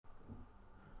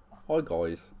Hi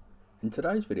guys, in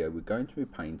today's video we're going to be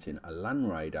painting a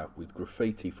Land Raider with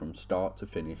graffiti from start to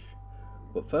finish.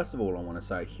 But first of all I want to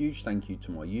say a huge thank you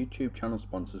to my YouTube channel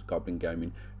sponsors Goblin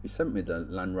Gaming, who sent me the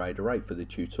Land Raider 8 for the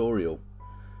tutorial.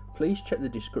 Please check the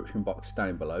description box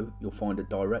down below, you'll find a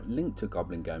direct link to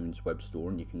Goblin Gaming's web store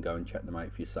and you can go and check them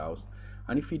out for yourselves.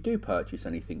 And if you do purchase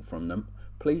anything from them,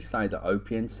 please say that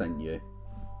OPN sent you.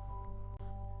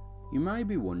 You may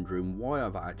be wondering why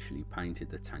I've actually painted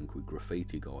the tank with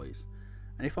graffiti, guys.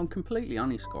 And if I'm completely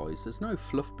honest guys, there's no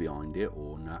fluff behind it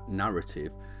or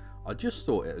narrative. I just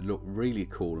thought it would look really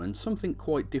cool and something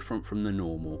quite different from the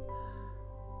normal.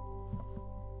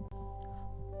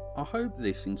 I hope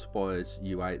this inspires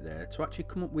you out there to actually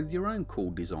come up with your own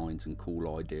cool designs and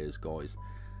cool ideas, guys.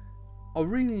 I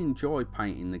really enjoy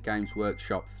painting the Games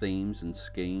Workshop themes and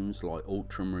schemes like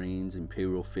Ultramarines,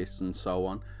 Imperial Fists and so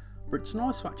on. But it's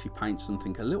nice to actually paint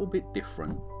something a little bit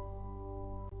different.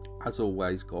 As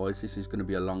always guys, this is going to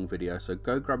be a long video, so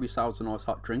go grab yourselves a nice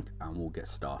hot drink and we'll get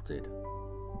started.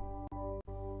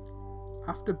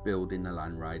 After building the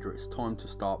Land Raider, it's time to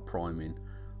start priming.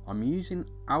 I'm using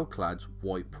Alclad's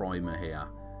white primer here.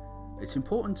 It's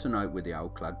important to note with the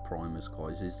Alclad primers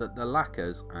guys is that the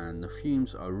lacquers and the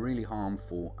fumes are really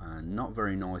harmful and not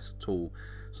very nice at all.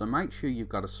 So make sure you've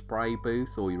got a spray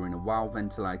booth or you're in a well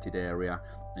ventilated area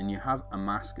and you have a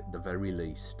mask at the very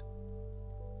least.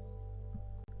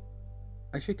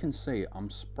 As you can see, I'm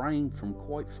spraying from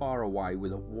quite far away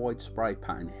with a wide spray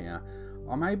pattern here.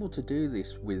 I'm able to do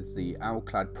this with the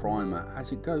Alclad primer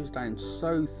as it goes down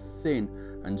so thin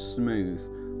and smooth.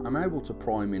 I'm able to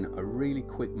prime in a really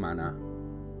quick manner.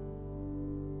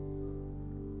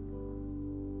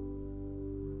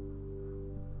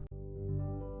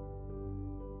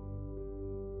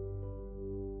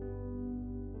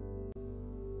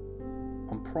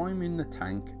 I'm priming the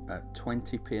tank at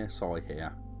 20 psi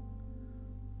here.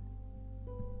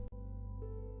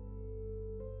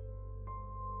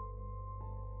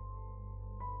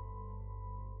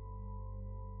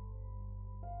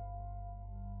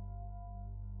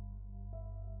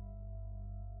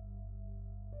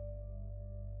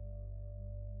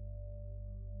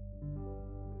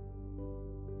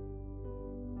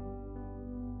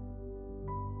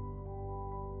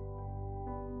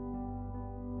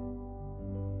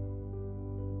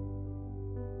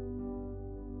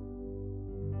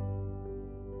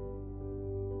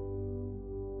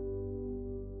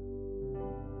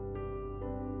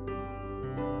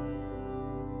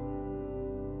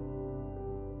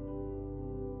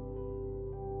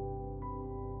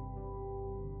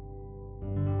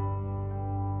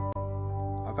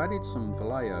 I've added some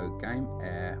Vallejo Game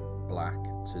Air Black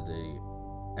to the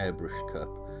airbrush cup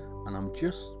and I'm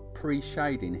just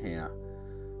pre-shading here.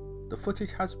 The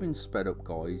footage has been sped up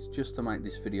guys just to make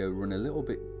this video run a little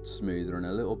bit smoother and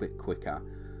a little bit quicker,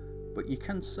 but you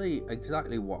can see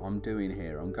exactly what I'm doing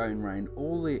here. I'm going around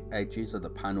all the edges of the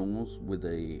panels with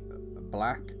the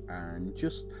black and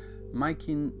just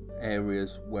making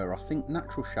areas where I think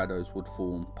natural shadows would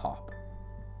form pop.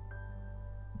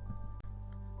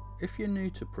 If you're new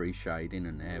to pre-shading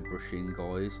and airbrushing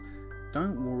guys,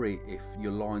 don't worry if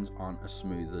your lines aren't as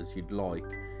smooth as you'd like.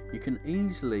 You can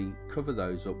easily cover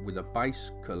those up with a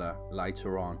base colour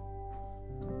later on.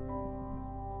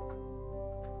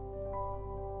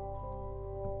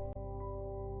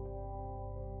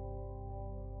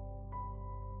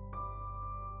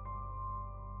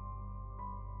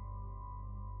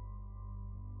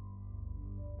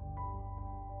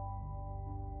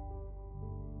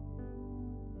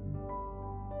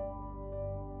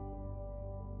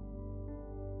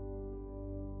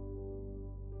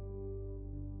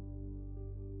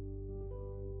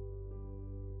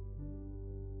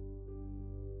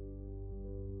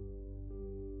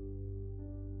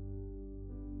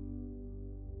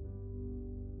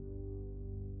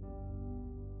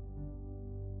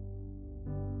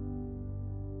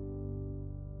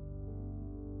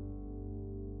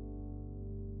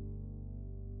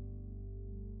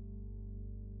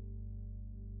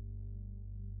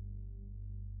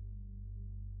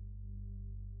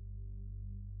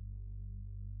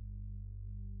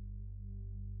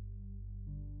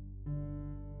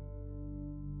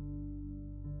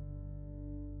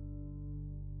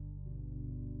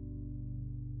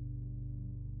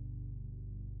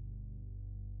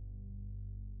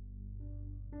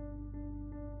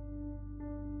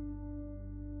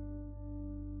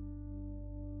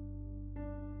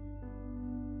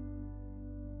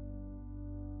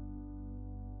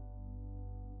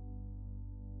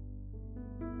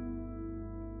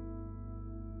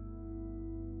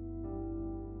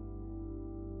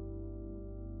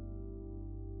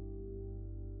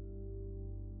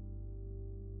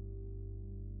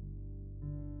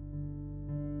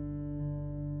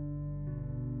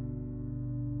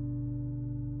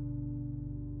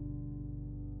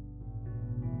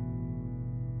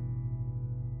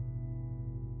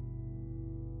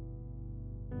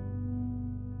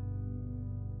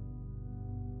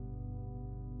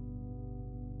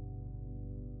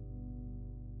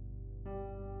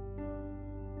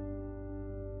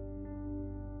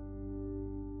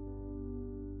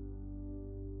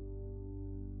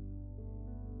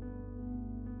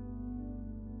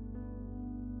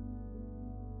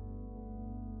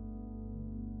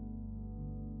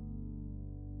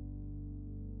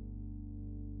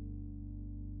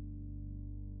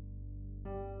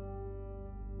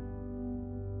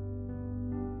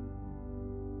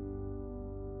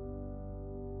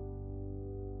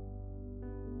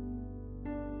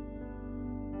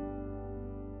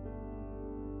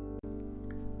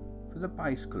 For the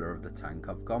base colour of the tank,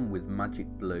 I've gone with Magic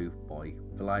Blue by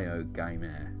Vallejo Game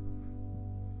Air.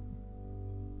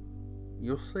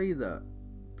 You'll see that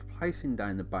placing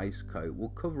down the base coat will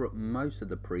cover up most of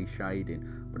the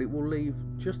pre-shading, but it will leave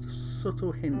just a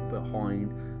subtle hint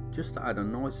behind just to add a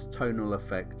nice tonal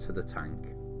effect to the tank.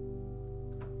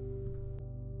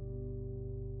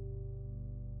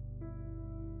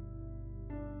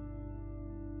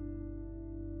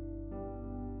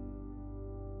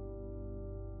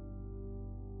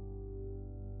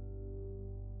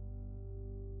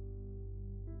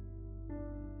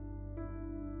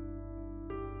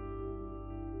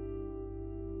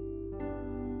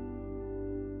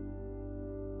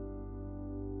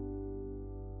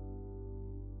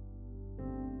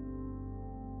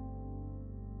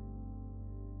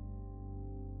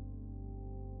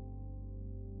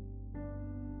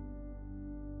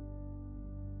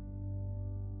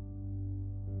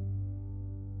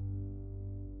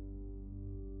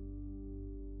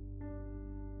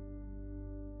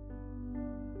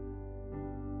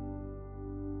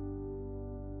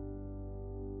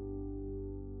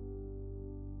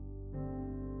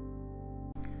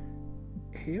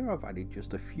 Here I've added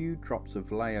just a few drops of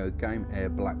Vallejo Game Air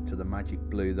Black to the Magic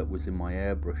Blue that was in my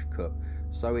airbrush cup,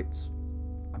 so it's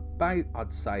about,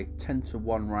 I'd say,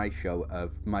 10:1 ratio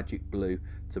of Magic Blue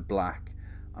to black,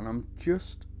 and I'm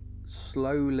just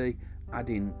slowly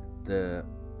adding the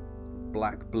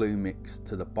black blue mix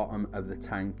to the bottom of the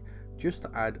tank just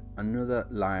to add another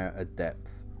layer of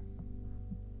depth.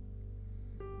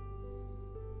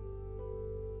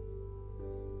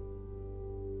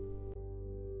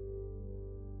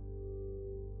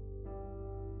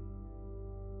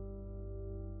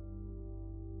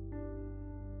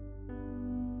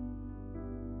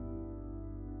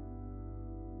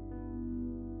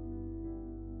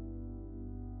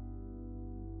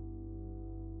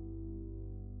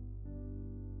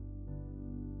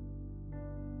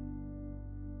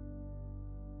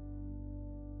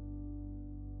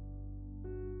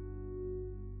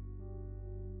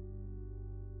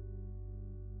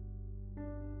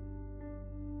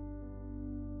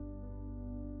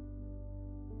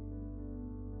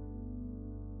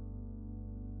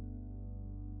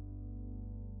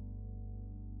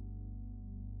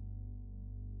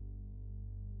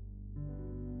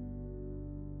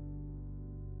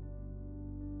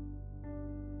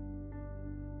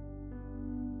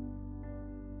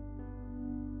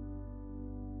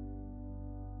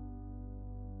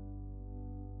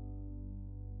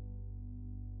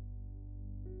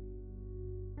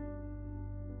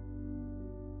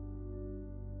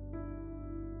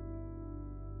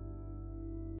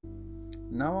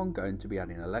 Now I'm going to be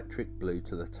adding electric blue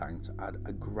to the tank to add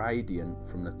a gradient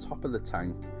from the top of the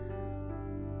tank.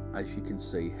 As you can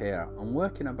see here, I'm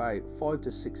working about 5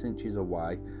 to 6 inches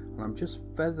away, and I'm just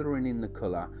feathering in the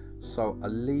colour so I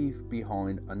leave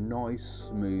behind a nice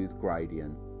smooth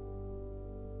gradient.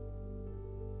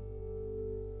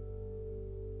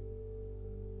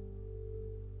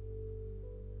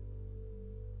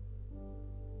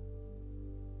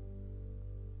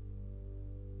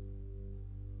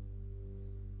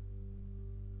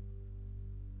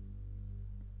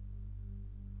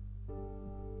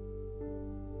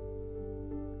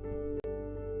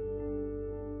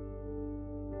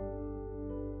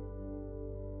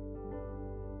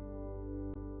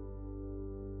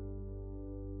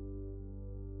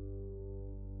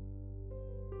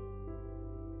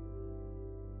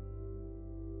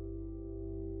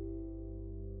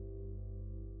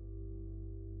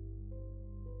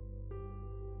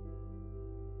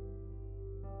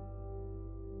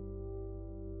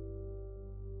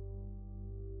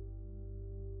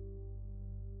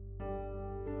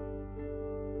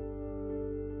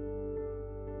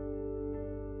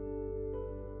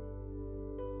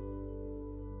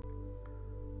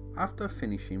 After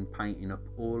finishing painting up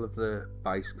all of the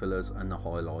base colours and the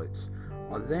highlights,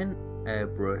 I then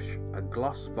airbrush a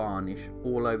gloss varnish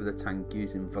all over the tank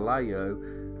using Vallejo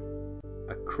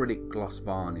acrylic gloss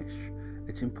varnish.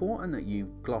 It's important that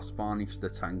you gloss varnish the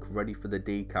tank ready for the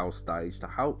decal stage to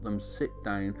help them sit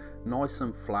down nice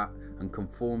and flat and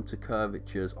conform to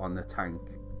curvatures on the tank.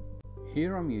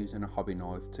 Here I'm using a hobby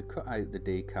knife to cut out the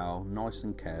decal nice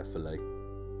and carefully.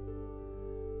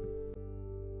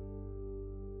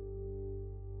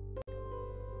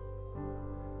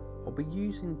 I'll be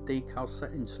using decal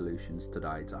setting solutions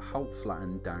today to help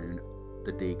flatten down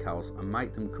the decals and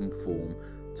make them conform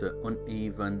to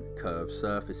uneven curved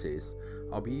surfaces.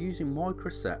 I'll be using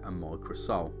Microset and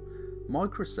Microsol.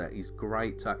 Microset is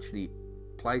great to actually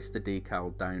place the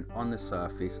decal down on the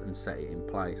surface and set it in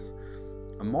place.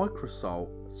 And Microsol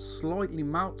slightly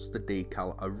melts the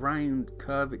decal around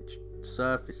curved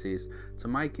surfaces to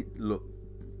make it look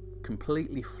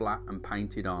completely flat and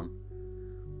painted on.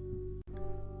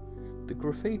 The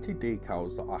graffiti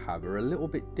decals that I have are a little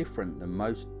bit different than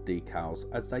most decals,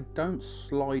 as they don't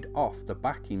slide off the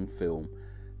backing film.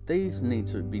 These need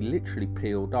to be literally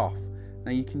peeled off.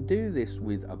 Now you can do this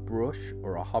with a brush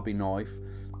or a hobby knife,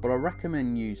 but I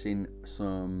recommend using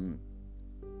some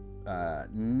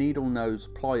needle nose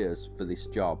pliers for this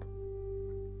job.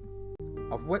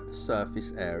 I've wet the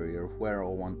surface area of where I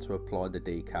want to apply the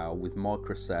decal with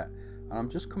microset, and I'm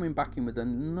just coming back in with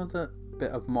another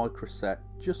bit of microset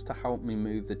just to help me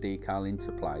move the decal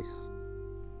into place.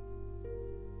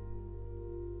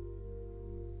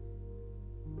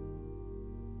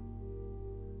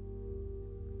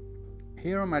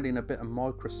 Here I'm adding a bit of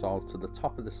microsol to the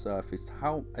top of the surface to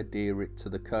help adhere it to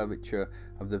the curvature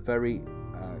of the very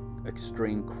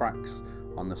extreme cracks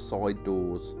on the side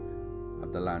doors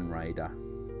of the Land Raider.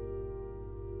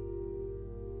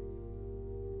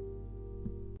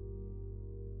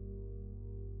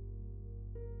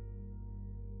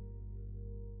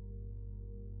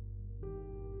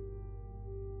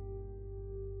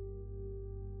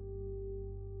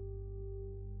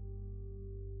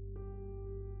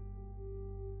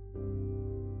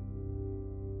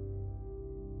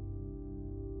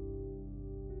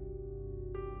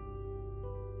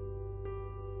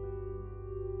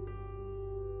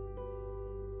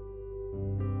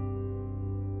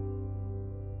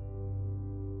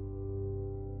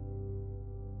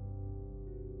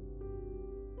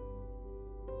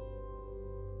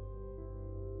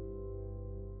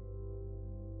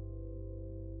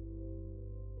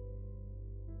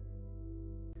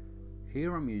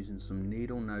 Here I'm using some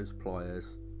needle nose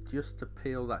pliers just to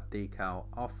peel that decal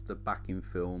off the backing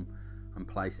film and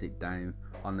place it down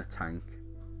on the tank.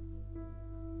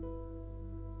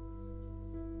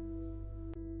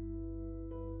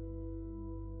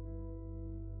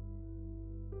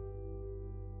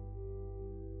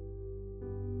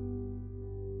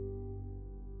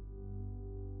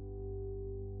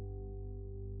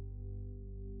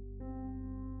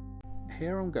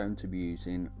 Here I'm going to be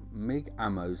using MIG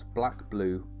Ammo's black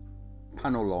blue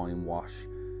panel line wash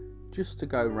just to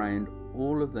go around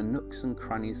all of the nooks and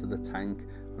crannies of the tank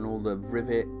and all the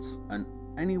rivets and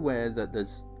anywhere that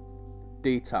there's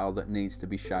detail that needs to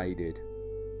be shaded.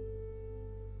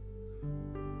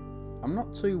 I'm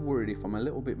not too worried if I'm a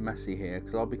little bit messy here,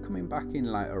 because I'll be coming back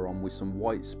in later on with some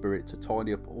white spirit to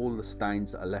tidy up all the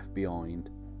stains that are left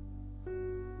behind.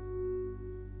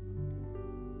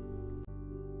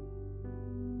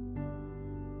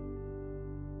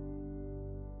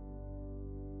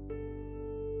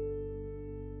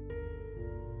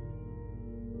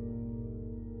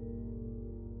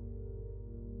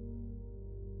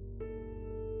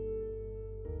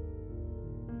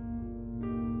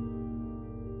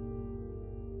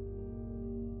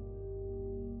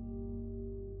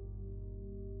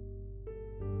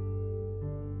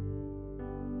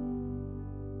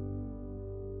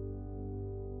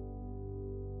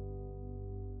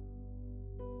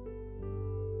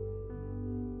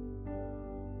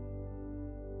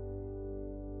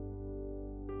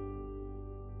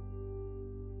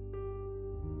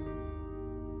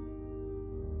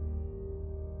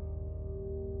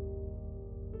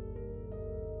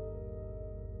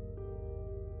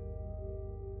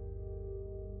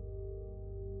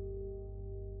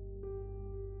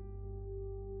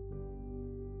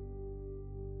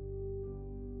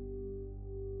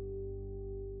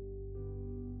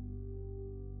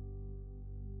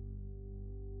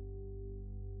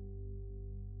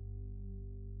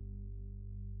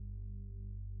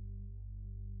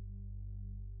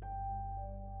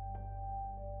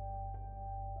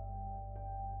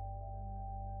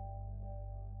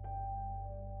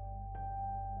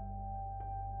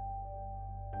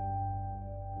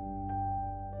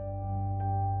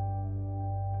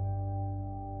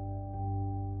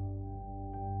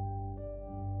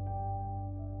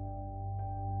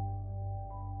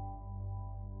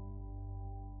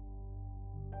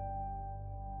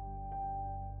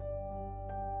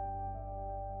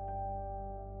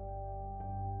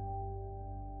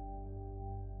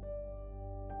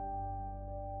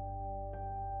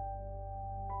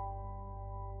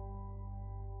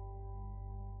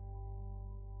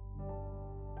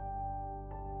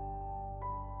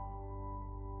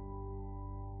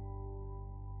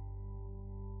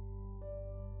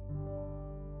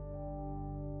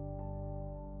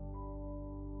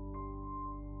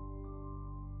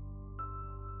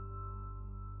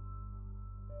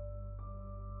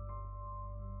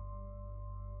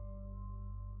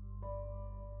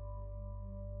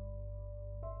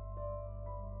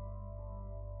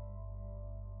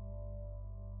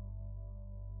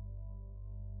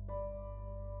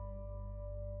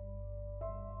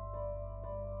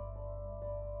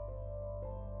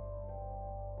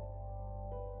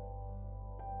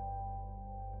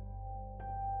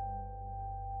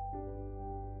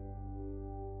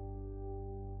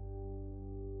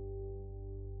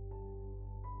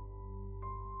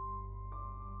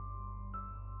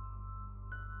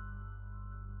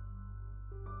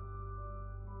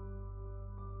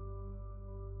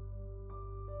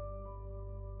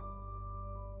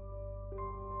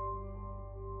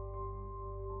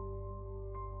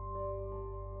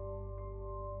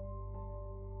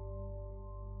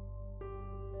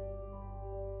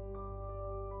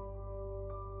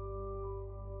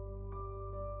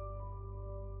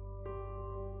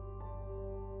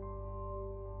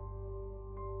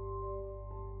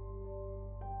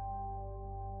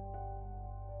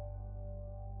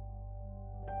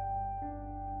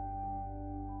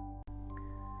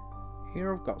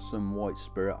 Here I've got some white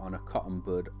spirit on a cotton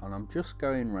bud, and I'm just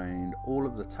going round all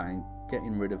of the tank,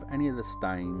 getting rid of any of the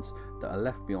stains that are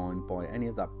left behind by any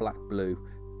of that black blue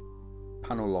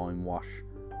panel line wash.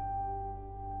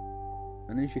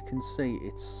 And as you can see,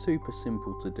 it's super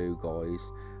simple to do, guys,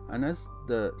 and as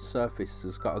the surface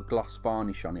has got a gloss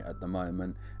varnish on it at the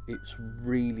moment, it's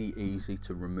really easy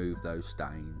to remove those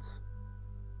stains.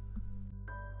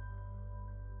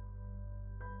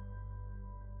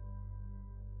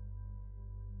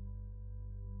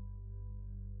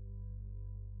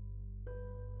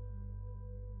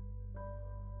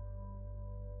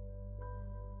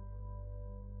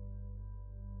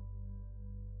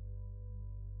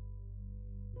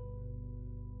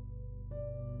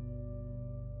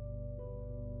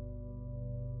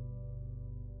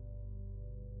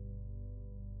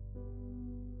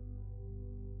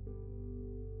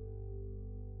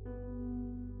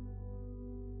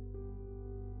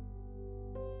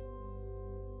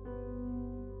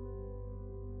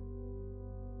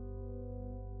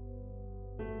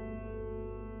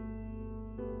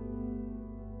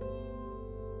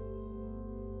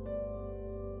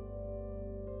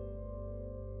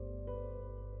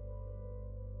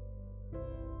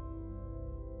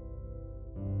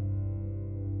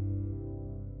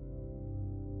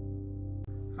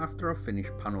 After I've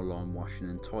finished panel line washing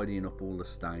and tidying up all the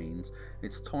stains,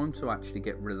 it's time to actually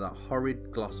get rid of that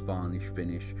horrid gloss varnish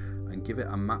finish and give it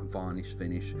a matte varnish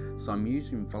finish. So I'm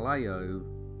using Vallejo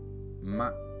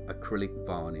matte acrylic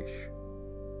varnish.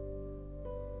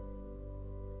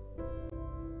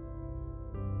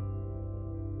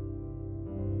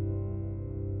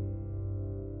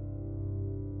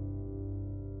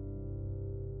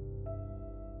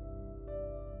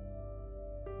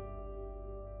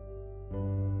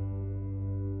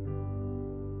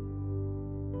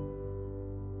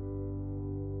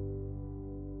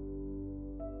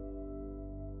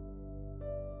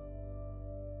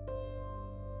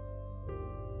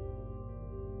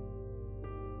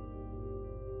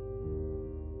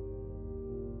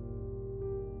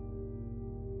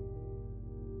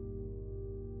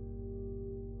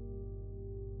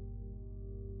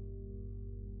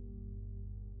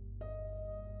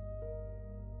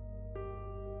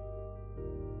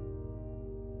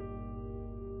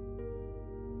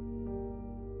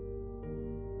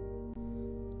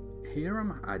 Here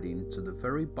I'm adding to the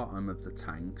very bottom of the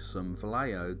tank some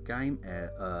Vallejo Game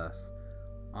Air Earth,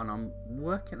 and I'm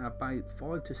working about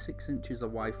 5 to 6 inches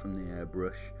away from the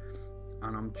airbrush,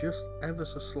 and I'm just ever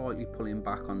so slightly pulling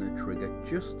back on the trigger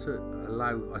just to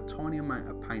allow a tiny amount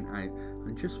of paint out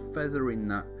and just feathering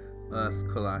that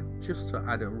earth colour just to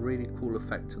add a really cool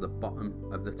effect to the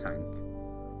bottom of the tank.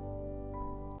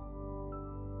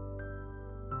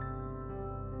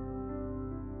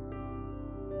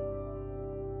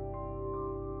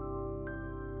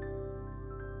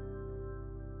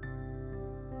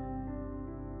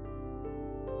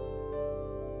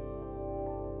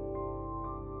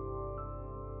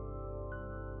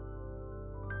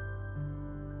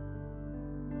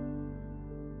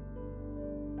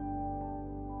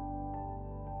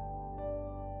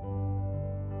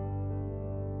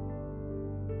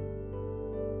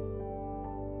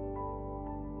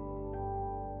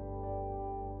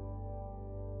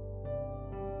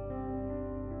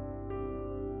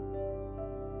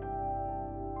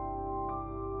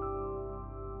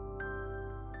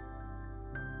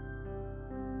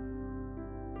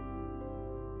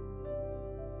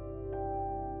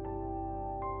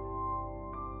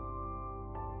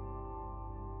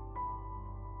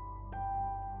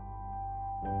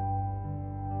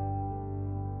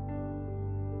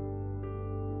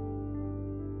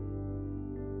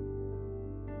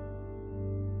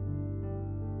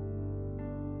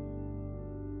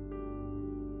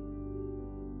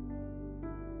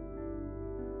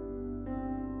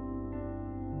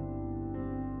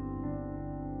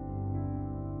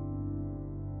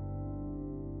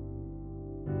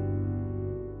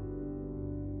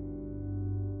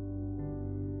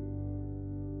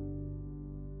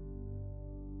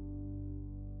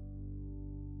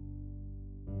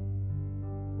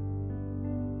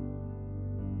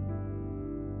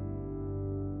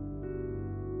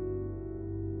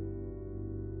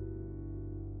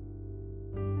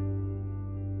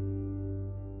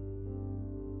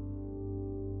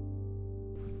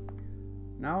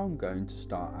 Now I'm going to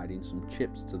start adding some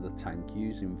chips to the tank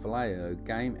using Vallejo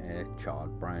Game Air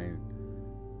Charred Brown.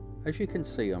 As you can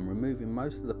see, I'm removing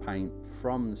most of the paint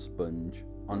from the sponge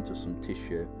onto some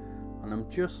tissue, and I'm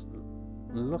just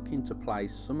looking to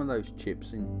place some of those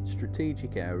chips in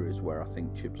strategic areas where I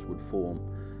think chips would form.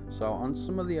 So on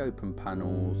some of the open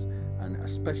panels, and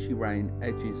especially around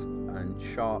edges and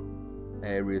sharp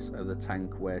areas of the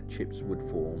tank where chips would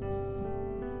form.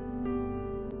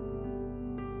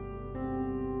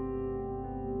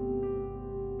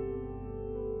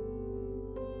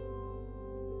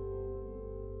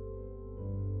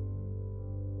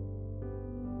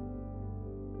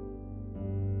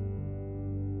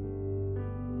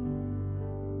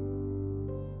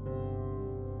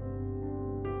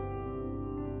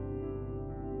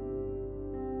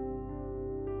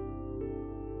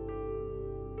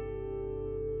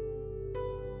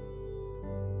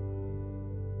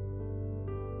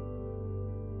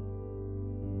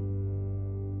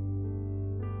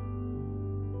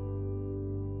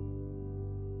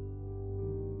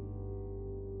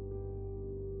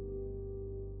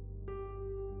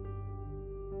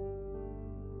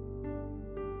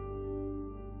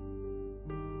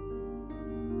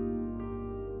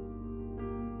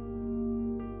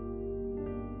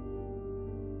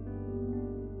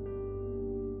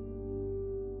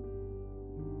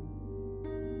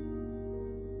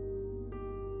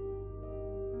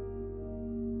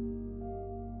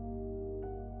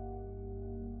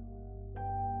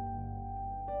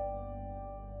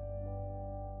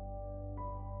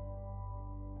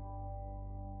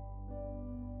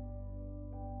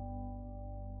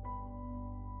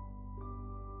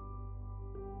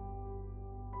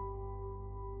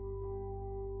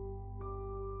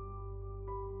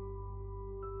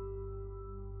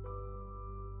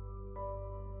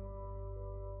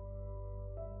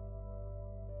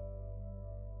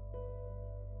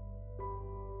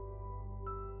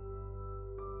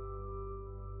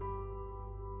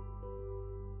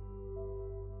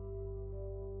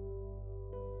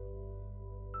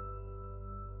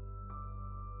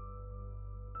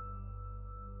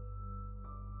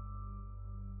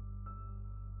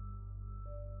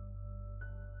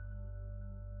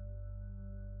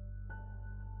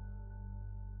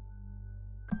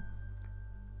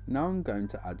 Now I'm going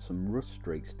to add some rust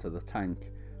streaks to the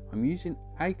tank. I'm using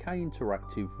AK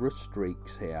Interactive rust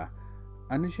streaks here,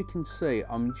 and as you can see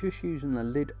I'm just using the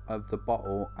lid of the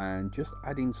bottle and just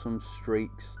adding some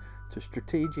streaks to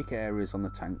strategic areas on the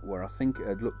tank where I think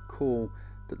it'd look cool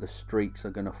that the streaks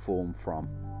are going to form from.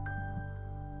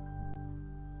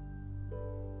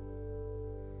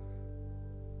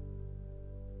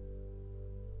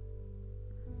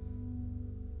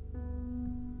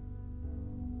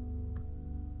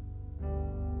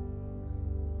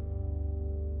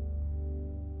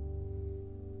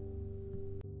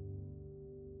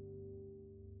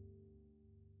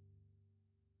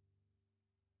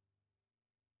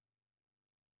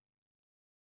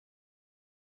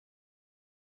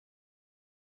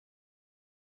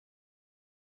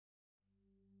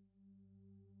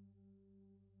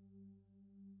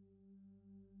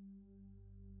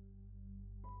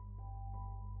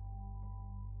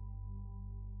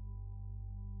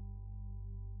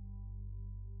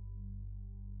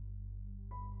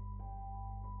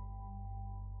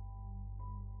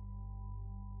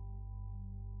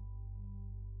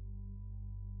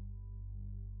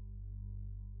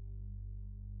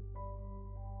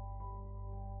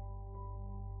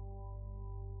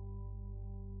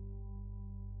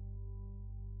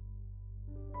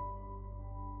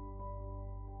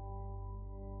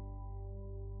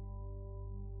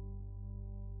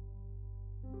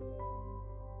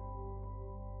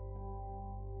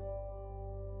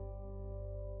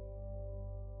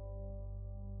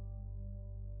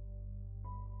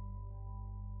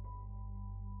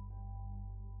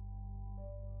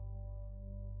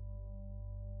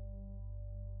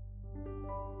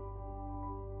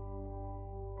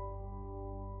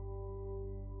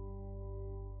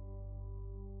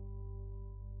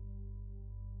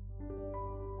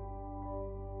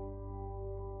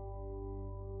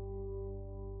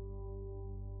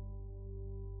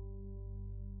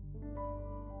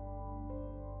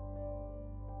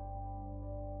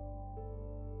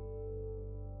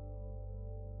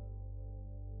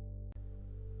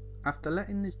 After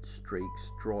letting the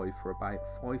streaks dry for about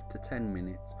 5 to 10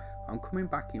 minutes, I'm coming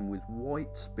back in with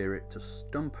white spirit to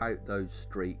stump out those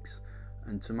streaks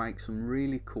and to make some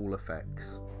really cool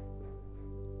effects.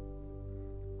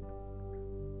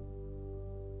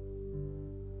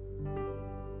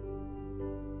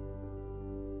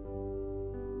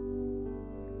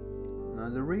 Now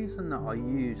the reason that I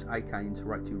use AK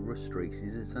Interactive rust streaks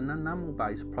is it's an enamel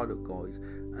based product, guys,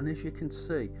 and as you can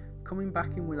see, coming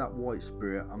back in with that white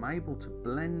spirit, I'm able to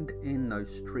blend in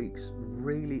those streaks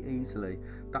really easily.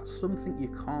 That's something you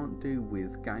can't do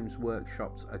with Games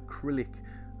Workshop's acrylic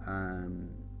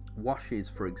washes,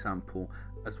 for example,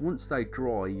 as once they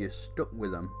dry you're stuck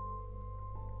with them.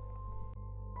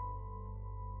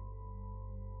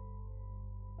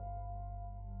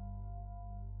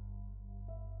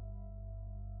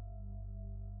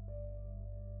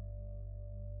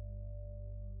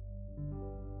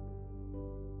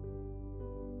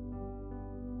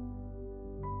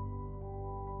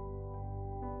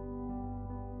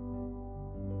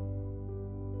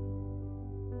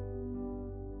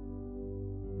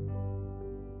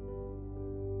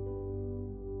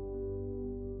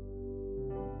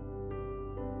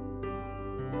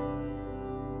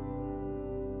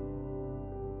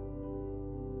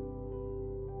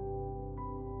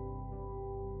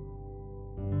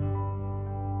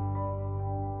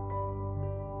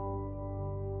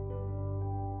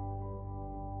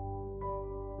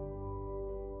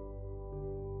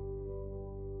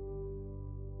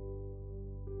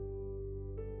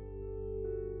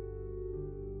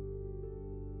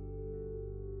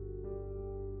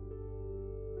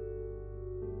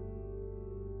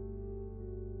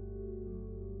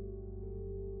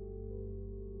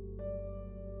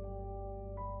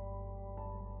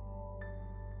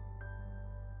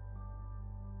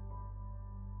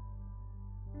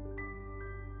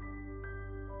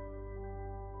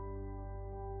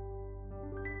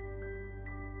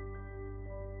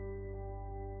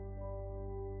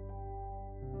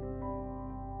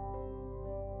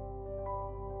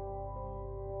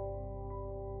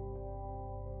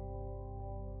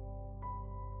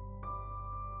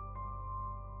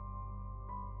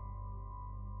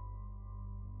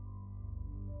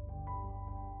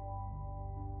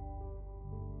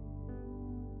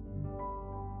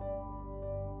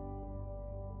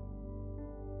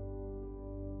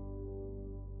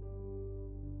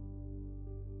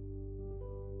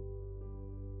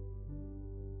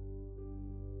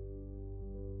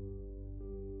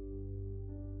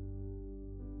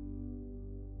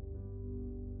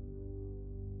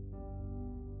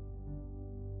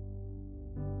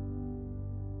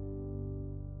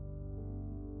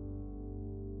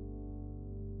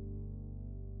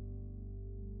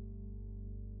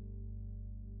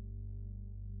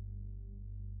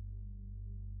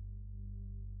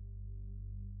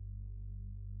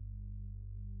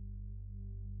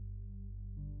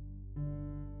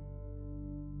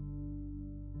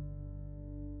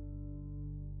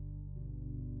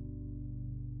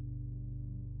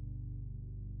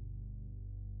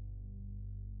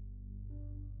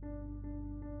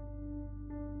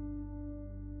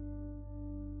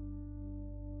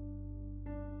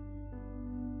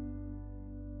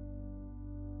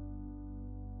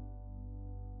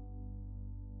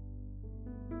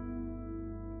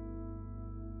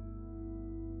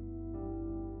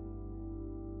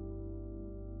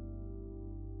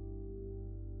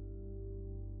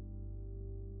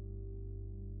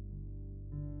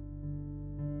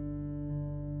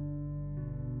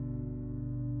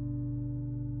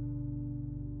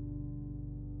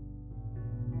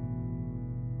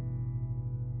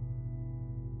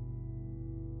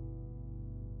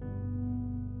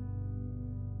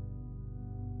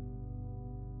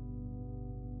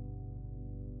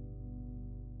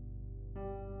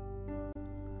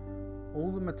 All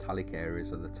the metallic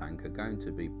areas of the tank are going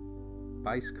to be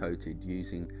base coated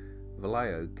using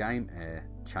Vallejo Game Air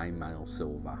Chainmail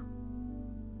Silver.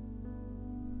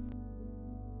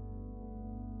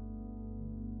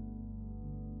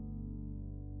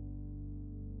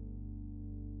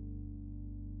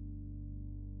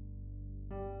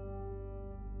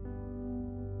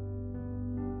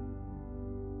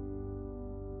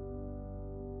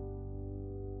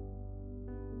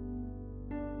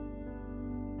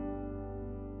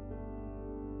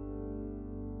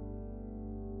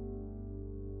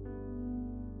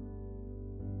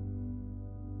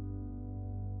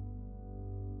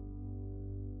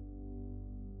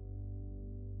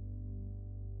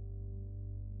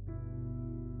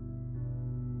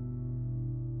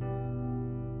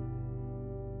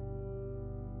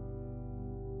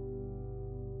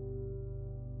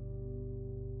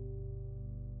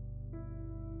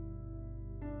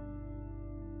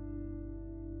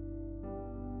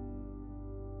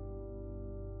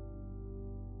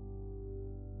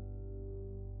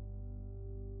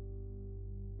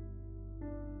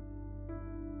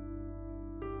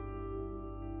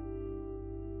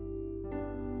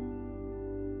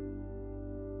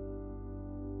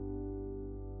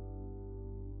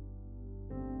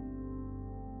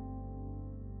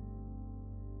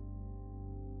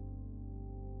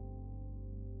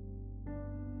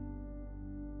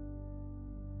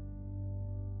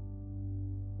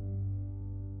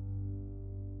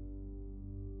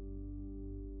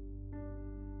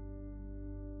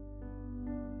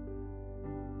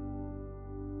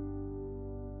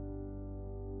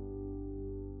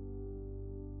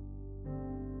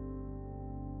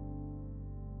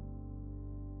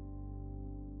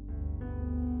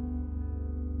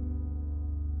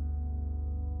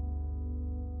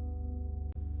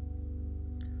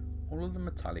 All of the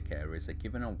metallic areas are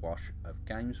given a wash of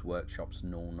Games Workshop's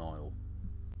Null Nile.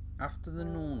 After the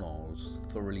Null Nile's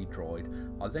thoroughly dried,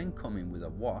 I then come in with a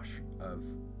wash of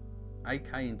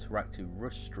AK Interactive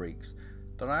Rust Streaks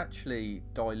that I actually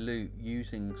dilute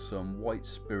using some white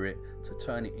spirit to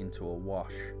turn it into a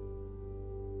wash.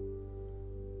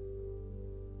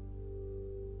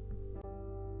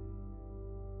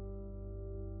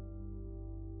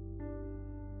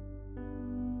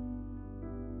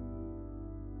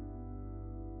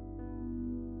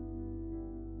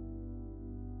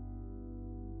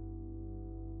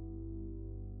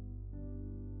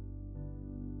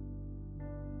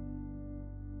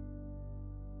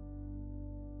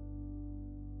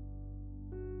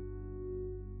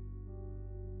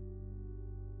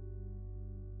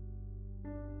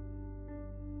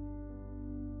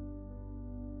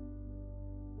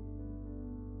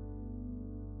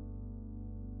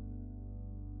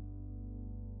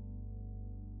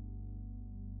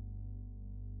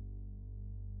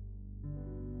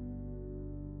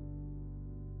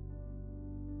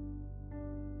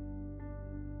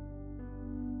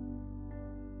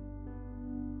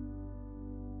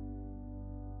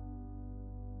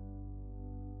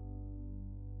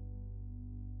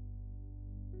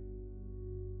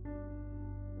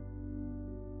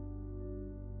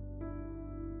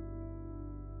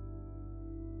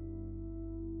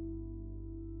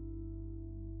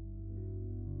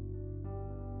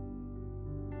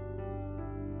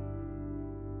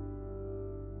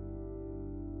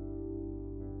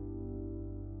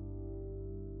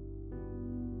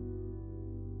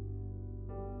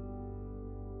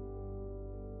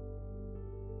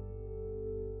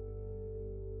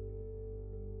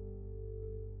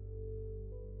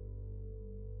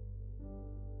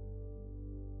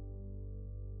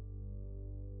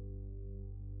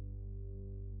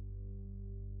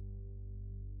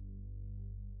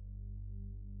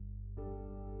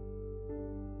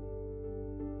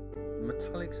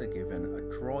 Metallics are given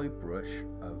a dry brush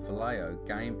of Vallejo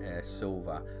Game Air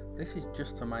Silver. This is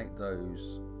just to make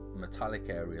those metallic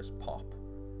areas pop.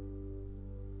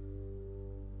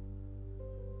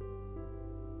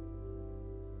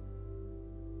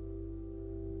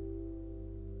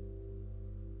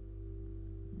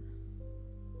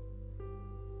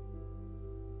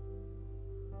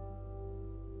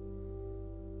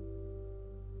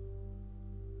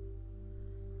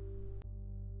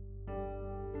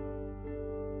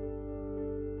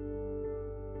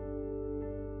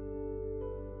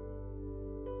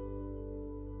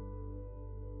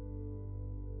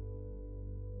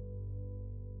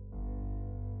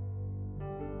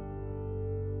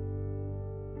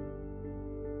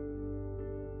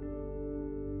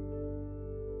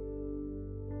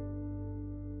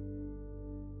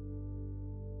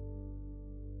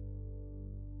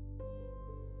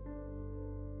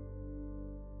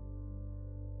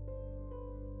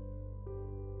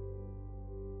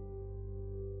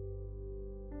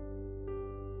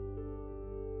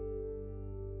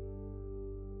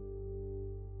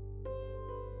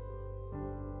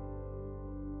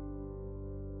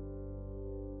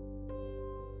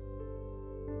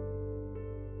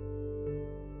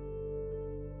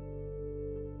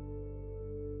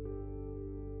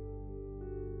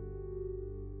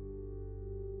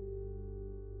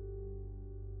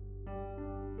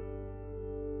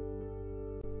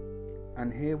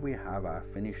 And here we have our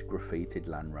finished graffitied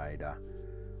Land Raider.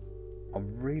 I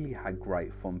really had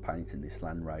great fun painting this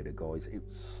Land Raider, guys.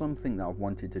 It's something that I've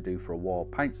wanted to do for a while,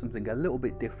 paint something a little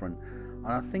bit different, and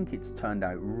I think it's turned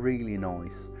out really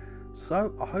nice.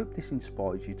 So I hope this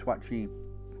inspires you to actually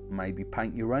maybe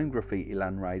paint your own graffiti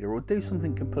Land Raider or do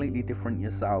something completely different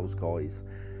yourselves, guys.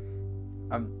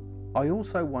 I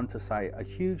also want to say a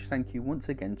huge thank you once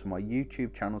again to my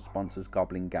YouTube channel sponsors,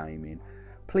 Goblin Gaming.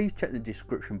 Please check the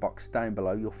description box down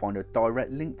below, you'll find a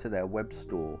direct link to their web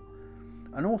store.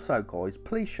 And also, guys,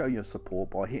 please show your support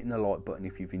by hitting the like button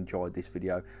if you've enjoyed this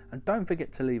video, and don't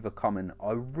forget to leave a comment.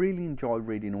 I really enjoy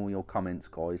reading all your comments,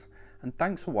 guys, and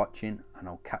thanks for watching, and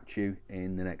I'll catch you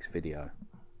in the next video.